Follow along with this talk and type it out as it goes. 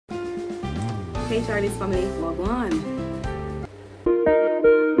Hey Charley's family, log on.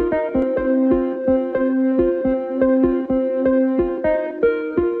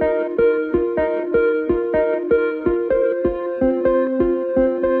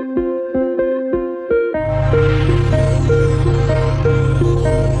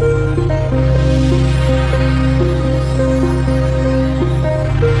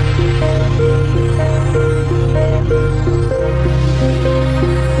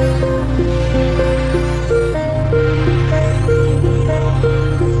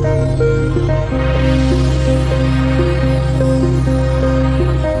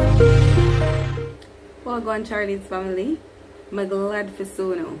 Welcome Charley's family, my glad for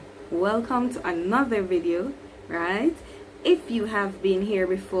sono. Welcome to another video, right? If you have been here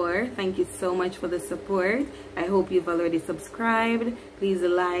before, thank you so much for the support. I hope you've already subscribed. Please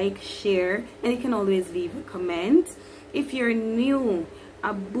like, share, and you can always leave a comment. If you're new,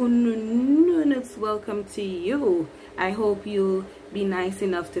 abunununus, welcome to you. I hope you'll be nice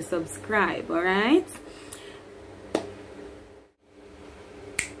enough to subscribe, all right?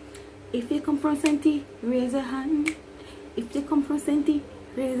 If you come from SAINTY, raise a hand. If you come from SAINTY,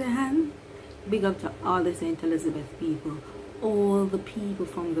 raise a hand. Big up to all the St. Elizabeth people. All the people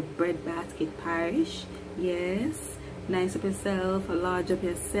from the Breadbasket Parish. Yes. Nice up yourself. Large up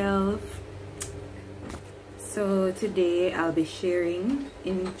yourself. So today I'll be sharing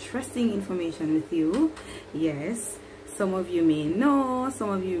interesting information with you. Yes. Some of you may know. Some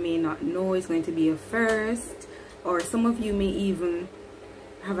of you may not know. It's going to be a first. Or some of you may even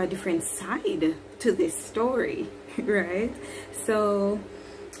have a different side to this story, right? So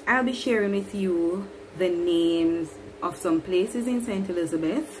I'll be sharing with you the names of some places in St.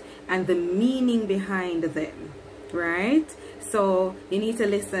 Elizabeth and the meaning behind them, right? So you need to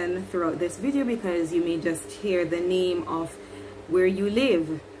listen throughout this video because you may just hear the name of where you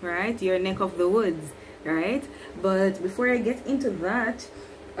live, right? Your neck of the woods, right? But before I get into that,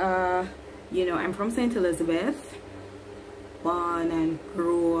 you know, I'm from St. Elizabeth, born and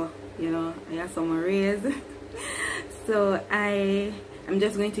grew, you know, I got some raised. So I'm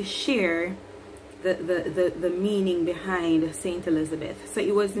just going to share the meaning behind St. Elizabeth. So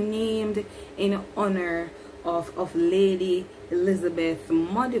it was named in honor of Lady Elizabeth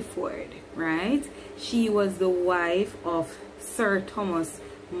Modiford, right? She was the wife of Sir Thomas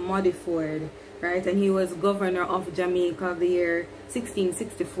Modiford, right? And he was governor of Jamaica the year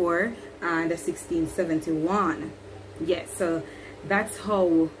 1664 and 1671. Yes, so that's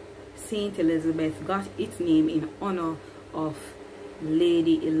how St. Elizabeth got its name, in honor of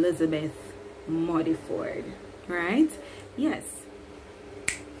Lady Elizabeth Modiford, right? Yes.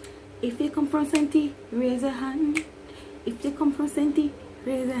 If you come from SAINTY, raise a hand. If you come from SAINTY,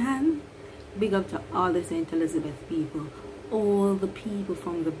 raise a hand. Big up to all the St. Elizabeth people. All the people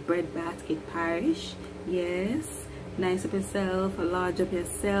from the Breadbasket Parish. Yes. Nice up yourself, large up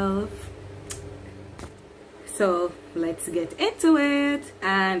yourself. So let's get into it.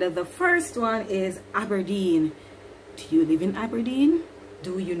 And the first one is Aberdeen. Do you live in Aberdeen?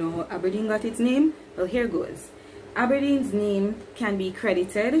 Do you know how Aberdeen got its name? Well, here goes. Aberdeen's name can be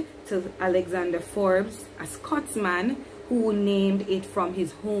credited to Alexander Forbes, a Scotsman who named it from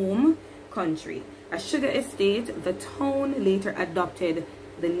his home country. A sugar estate, the town later adopted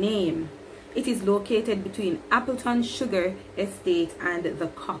the name. It is located between Appleton Sugar Estate and the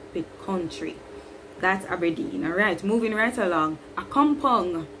Cockpit Country. That's Aberdeen. All right, moving right along.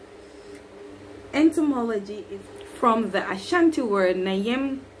 Accompong. Etymology is from the Ashanti word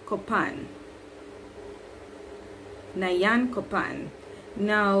Nayem Kopan. Nayan Kopan.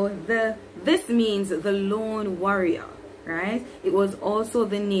 Now, this means the lone warrior, right? It was also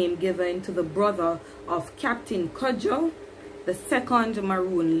the name given to the brother of Captain Cudjo, the second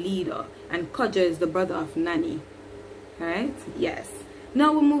Maroon leader, and Cudjo is the brother of Nani, right? Yes.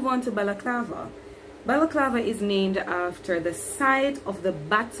 Now we move on to Balaclava. Balaclava is named after the site of the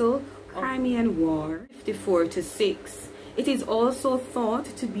Battle of Crimean War, 54-6. It is also thought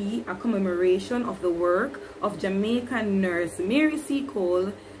to be a commemoration of the work of Jamaican nurse Mary C.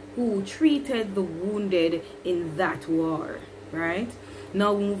 Cole, who treated the wounded in that war, right?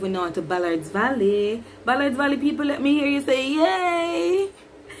 Now moving on to Ballard's Valley. Ballard's Valley people, let me hear you say yay!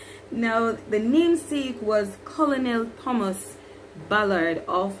 Now the namesake was Colonel Thomas Ballard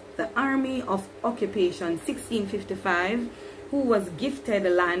of the Army of Occupation 1655, who was gifted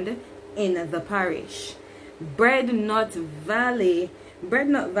land in the parish. Breadnut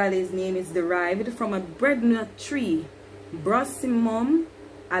Valley's name is derived from a breadnut tree, Brosimum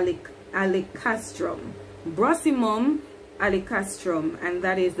alicastrum. Brosimum alicastrum, and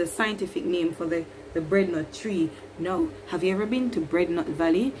that is the scientific name for the breadnut tree. No. Have you ever been to Breadnut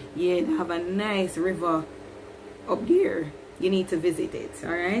Valley? Yeah, they have a nice river up there. You need to visit it.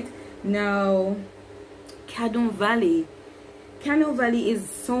 All right. Now, Canoe Valley. Canoe Valley is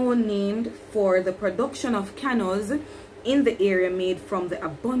so named for the production of canoes in the area made from the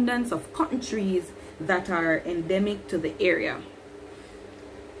abundance of cotton trees that are endemic to the area.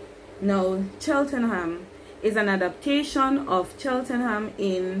 Now, Cheltenham is an adaptation of Cheltenham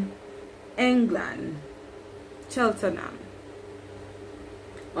in England. Cheltenham.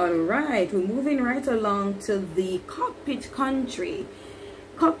 Alright, we're moving right along to the Cockpit Country.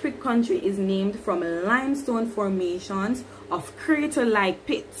 Cockpit Country is named from limestone formations of crater-like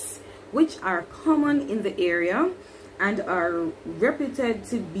pits, which are common in the area and are reputed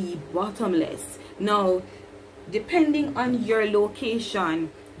to be bottomless. Now, depending on your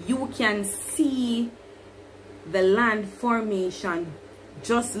location, you can see the land formation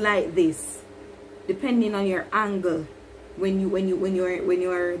just like this, depending on your angle when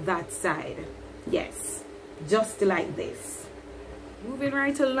you're that side. Yes, just like this. Moving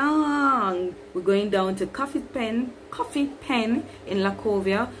right along, we're going down to Coffee Pen in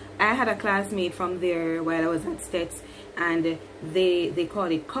Lacovia. I had a classmate from there while I was at Stets, and they call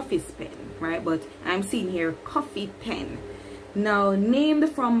it Coffee Pen, right? But I'm seeing here Coffee Pen. Now, named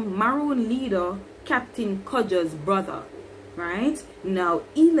from Maroon leader Captain Codger's brother, right? Now,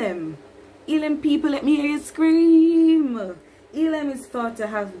 Elim people, let me hear you scream. Elim is thought to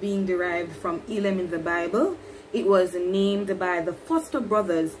have been derived from Elim in the Bible. It was named by the Foster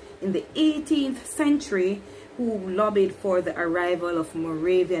brothers in the 18th century, who lobbied for the arrival of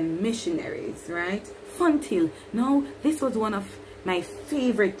Moravian missionaries, right? Fonthill. Now, this was one of my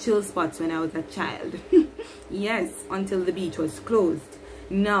favorite chill spots when I was a child. Yes, until the beach was closed.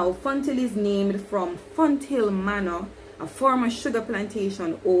 Now, Fonthill is named from Fonthill Manor, a former sugar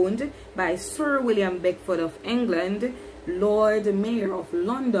plantation owned by Sir William Beckford of England, Lord Mayor of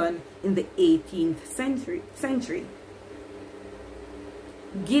London in the 18th century.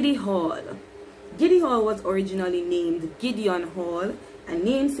 Giddy Hall. Giddy Hall was originally named Gideon Hall, a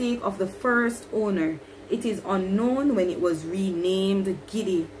namesake of the first owner. It is unknown when it was renamed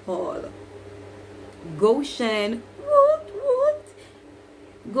Giddy Hall. Goshen. What?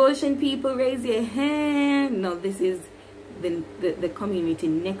 Goshen people, raise your hand. No, this is the community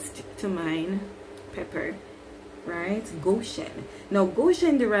next to mine, Pepper, right? Goshen. Now,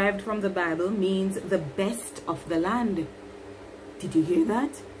 Goshen, derived from the Bible, means the best of the land. Did you hear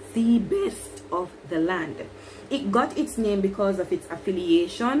that? The best of the land. It got its name because of its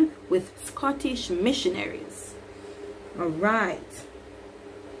affiliation with Scottish missionaries. All right.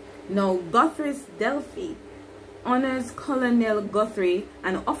 Now, Guthrie's Delphi honors Colonel Guthrie,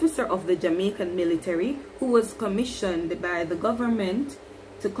 an officer of the Jamaican military who was commissioned by the government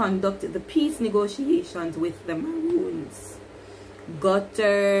to conduct the peace negotiations with the Maroons.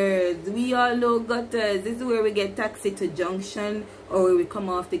 Gutters. We all know Gutters. This is where we get taxi to Junction, or where we come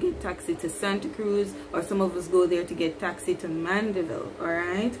off to get taxi to Santa Cruz, or some of us go there to get taxi to Mandeville.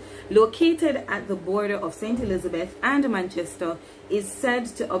 Alright. Located at the border of St. Elizabeth and Manchester, is said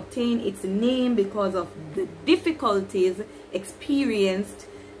to obtain its name because of the difficulties experienced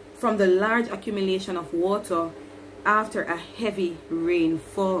from the large accumulation of water after a heavy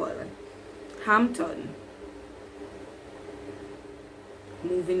rainfall. Hampton.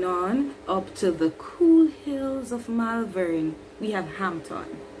 Moving on up to the cool hills of Malvern, we have Hampton.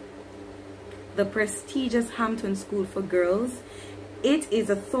 The prestigious Hampton School for Girls. It is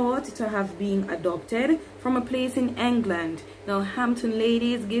thought to have been adopted from a place in England. Now, Hampton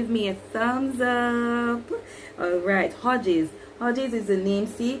ladies, give me a thumbs up. All right, Hodges. Hodges is the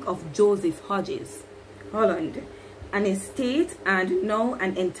namesake of Joseph Hodges, Holland. An estate and now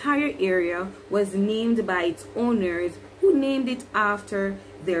an entire area was named by its owners, who named it after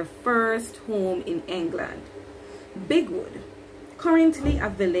their first home in England. Bigwood. Currently a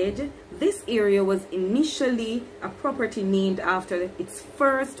village, this area was initially a property named after its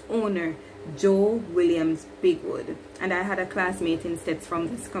first owner, Joe Williams Bigwood. And I had a classmate instead from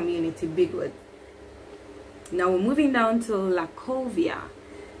this community, Bigwood. Now we're moving down to Lacovia.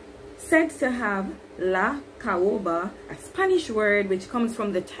 Said to have La Caoba, a Spanish word which comes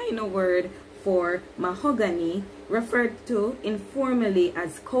from the Taino word for mahogany, referred to informally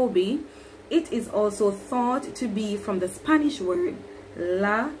as Kobe. It is also thought to be from the Spanish word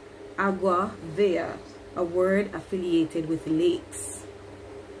La Agua Vea, a word affiliated with lakes.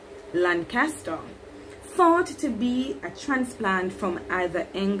 Lancaster. Thought to be a transplant from either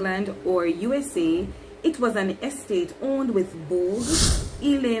England or USA, it was an estate owned with Bogue,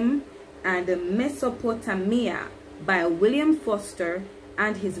 Elim, and Mesopotamia by William Foster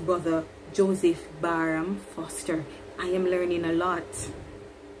and his brother Joseph Barham Foster. I am learning a lot.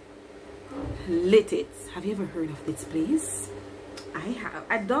 Littitz. Have you ever heard of this place? I have.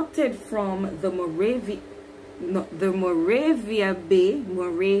 Adopted from the Moravian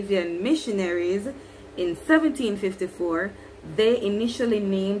missionaries in 1754, they initially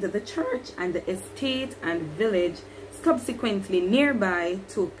named the church, and the estate and village subsequently nearby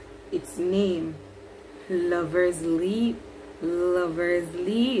took its name. Lover's Leap. Lover's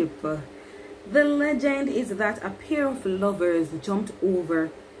Leap. The legend is that a pair of lovers jumped over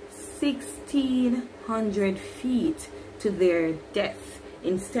 1,600 feet to their death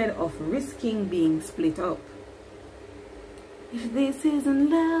instead of risking being split up. If this isn't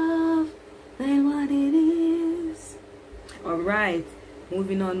love, then what it is? Alright,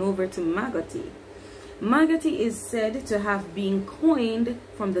 moving on over to maggoty. Maggoty is said to have been coined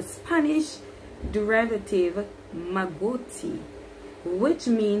from the Spanish derivative magoti, which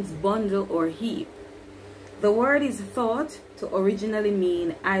means bundle or heap. The word is thought to originally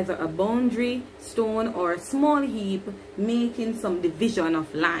mean either a boundary, stone, or a small heap making some division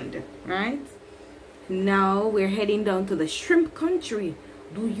of land, right? Now we're heading down to the shrimp country.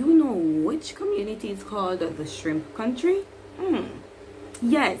 Do you know which community is called the shrimp country?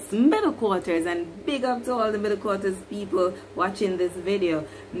 Yes, middle quarters, and big up to all the middle quarters people watching this video.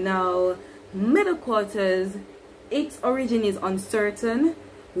 Now, middle quarters, its origin is uncertain.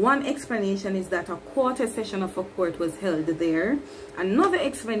 One explanation is that a quarter session of a court was held there. Another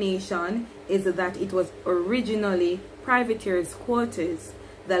explanation is that it was originally privateers' quarters.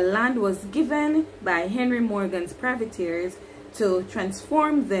 The land was given by Henry Morgan's privateers to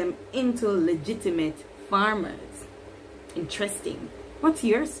transform them into legitimate farmers. Interesting. What's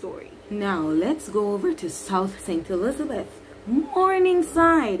your story? Now let's go over to South St. Elizabeth,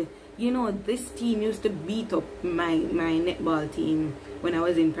 Morningside. You know, this team used to beat up my netball team when I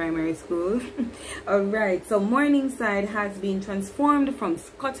was in primary school. Alright, so Morningside has been transformed from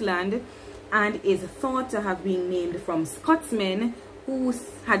Scotland and is thought to have been named from Scotsmen who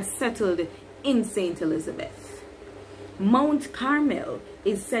had settled in St. Elizabeth. Mount Carmel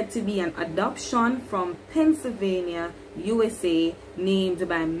is said to be an adoption from Pennsylvania, USA, named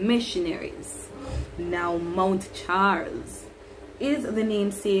by missionaries. Now, Mount Charles is the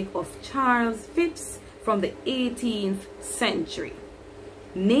namesake of Charles Phipps from the 18th century.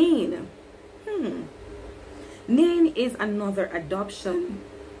 Nain. Nain is another adoption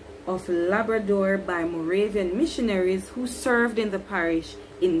of Labrador by Moravian missionaries who served in the parish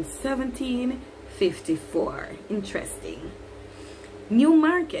in 1754. Interesting.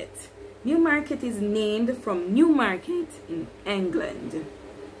 Newmarket. Newmarket is named from Newmarket in England.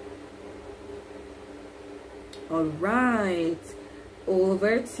 Alright,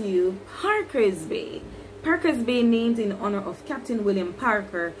 over to Parker's Bay. Parker's Bay, named in honor of Captain William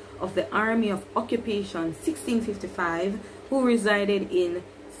Parker of the Army of Occupation 1655, who resided in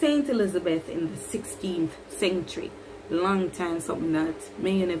St. Elizabeth in the 16th century. Long time something that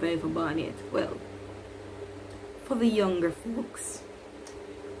may you never ever born it. Well, for the younger folks.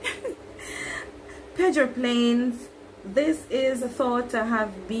 Pedro Plains. This is thought to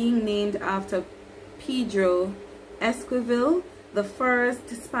have been named after Pedro Esquivel, the first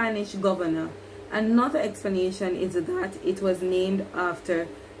Spanish governor. Another explanation is that it was named after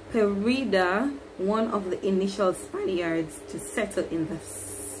Pereda, one of the initial Spaniards to settle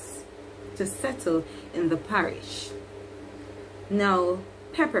in the parish. Now,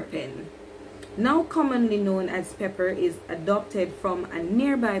 Pepperpin, now commonly known as Pepper, is adopted from a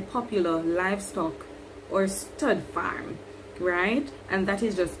nearby popular livestock or stud farm, right? And that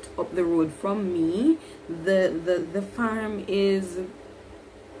is just up the road from me. The farm is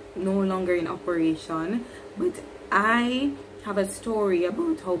no longer in operation, but I have a story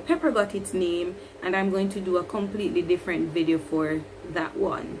about how Pepper got its name, and I'm going to do a completely different video for that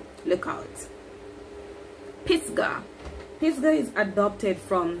one. Look out. Pisgah. Pisgah is adopted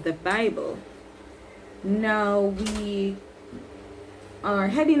from the Bible. Now we are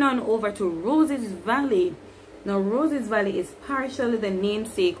heading on over to Roses Valley. Now Roses Valley is partially the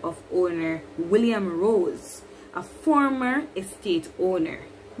namesake of owner William Rose, a former estate owner.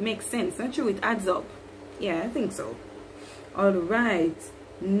 Makes sense, not true? It adds up. Yeah, I think so. Alright,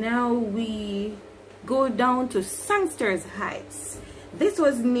 now we go down to Sangster's Heights. This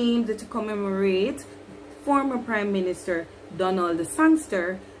was named to commemorate former Prime Minister Donald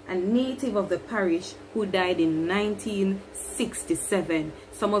Sangster, a native of the parish who died in 1967.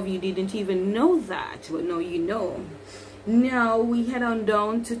 Some of you didn't even know that, but now you know. Now we head on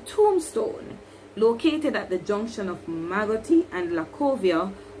down to Tombstone, located at the junction of Maggoty and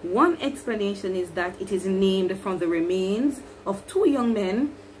Lacovia. One explanation is that it is named from the remains of two young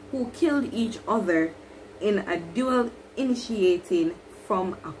men who killed each other in a duel initiating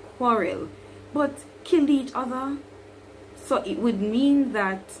from a quarrel. But killed each other, so it would mean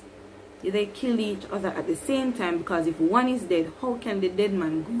that they killed each other at the same time, because if one is dead, how can the dead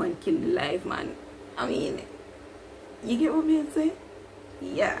man go and kill the live man? I mean, you get what I'm saying?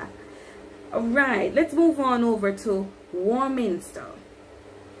 Yeah. Alright, let's move on over to Warminster.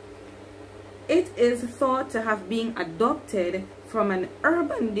 It is thought to have been adopted from an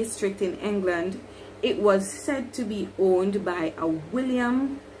urban district in England. It was said to be owned by a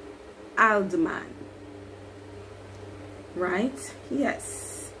William Alderman. Right?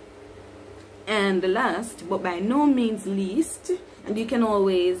 Yes. And the last, but by no means least, and you can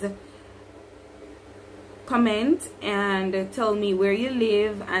always comment and tell me where you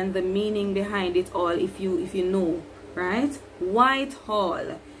live and the meaning behind it all if you know, right?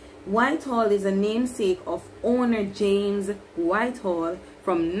 Whitehall. Whitehall is a namesake of owner James Whitehall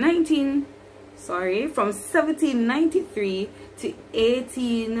from 1793 to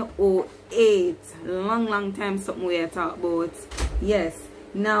 1808. Long time something we talk about. Yes.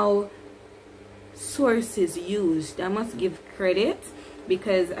 Now, sources used, I must give credit,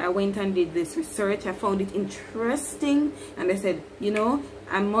 because I went and did this research. I found it interesting, and I said, you know,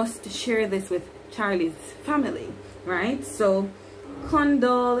 I must share this with Charlie's family, right? So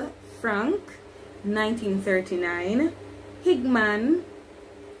Condell Frank, 1939. Hidman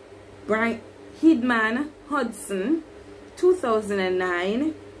Hudson,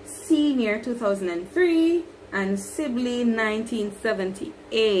 2009. Senior, 2003. And Sibley,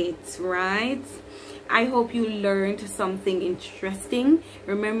 1978, right? I hope you learned something interesting.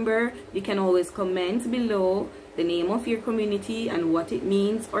 Remember, you can always comment below the name of your community and what it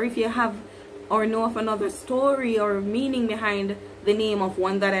means, or if you have or know of another story or meaning behind the name of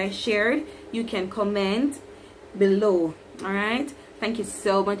one that I shared, you can comment below. All right, thank you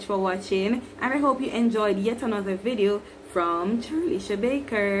so much for watching, and I hope you enjoyed yet another video from Charlesha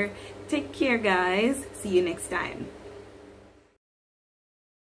Baker. Take care, guys. See you next time.